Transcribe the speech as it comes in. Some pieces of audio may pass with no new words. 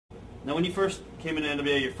Now, when you first came into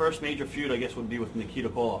NWA, your first major feud, I guess, would be with Nikita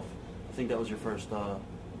Koloff. I think that was your first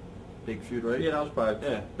big feud, right? Yeah, that was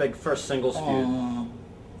probably big first singles feud.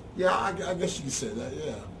 Yeah, I guess you could say that,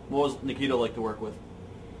 yeah. What was Nikita like to work with?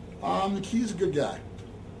 Nikita's a good guy.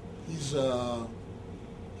 He's a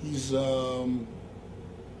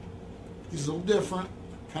little different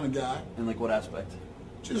kind of guy. In like what aspect?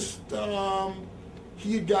 Just,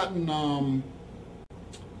 he had gotten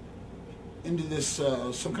into this,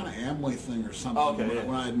 some kind of Amway thing or something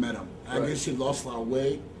when I had met him. I guess he had lost a lot of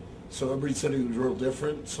weight, so everybody said he was real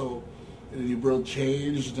different, so he real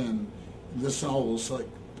changed, and this and all those, like,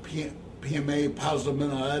 PMA, positive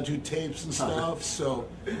mental attitude tapes and stuff, so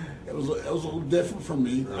it was a little different for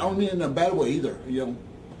me. I don't mean it in a bad way either,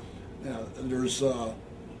 there's,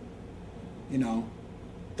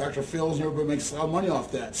 Dr. Phil's and everybody makes a lot of money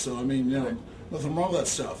off that, so, I mean, nothing wrong with that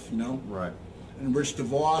stuff, Right. And Rich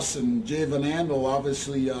DeVos and Jay Van Andel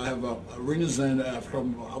obviously have arenas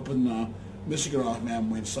from up in Michigan off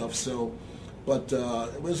Amway and stuff, so, but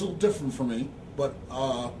it was a little different for me, but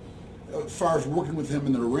as far as working with him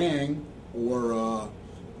in the ring or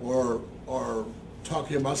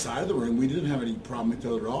talking about outside of the ring, we didn't have any problem with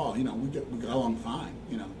it at all. We got along fine.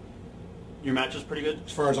 Your match was pretty good?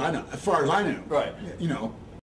 As far as I know. Right.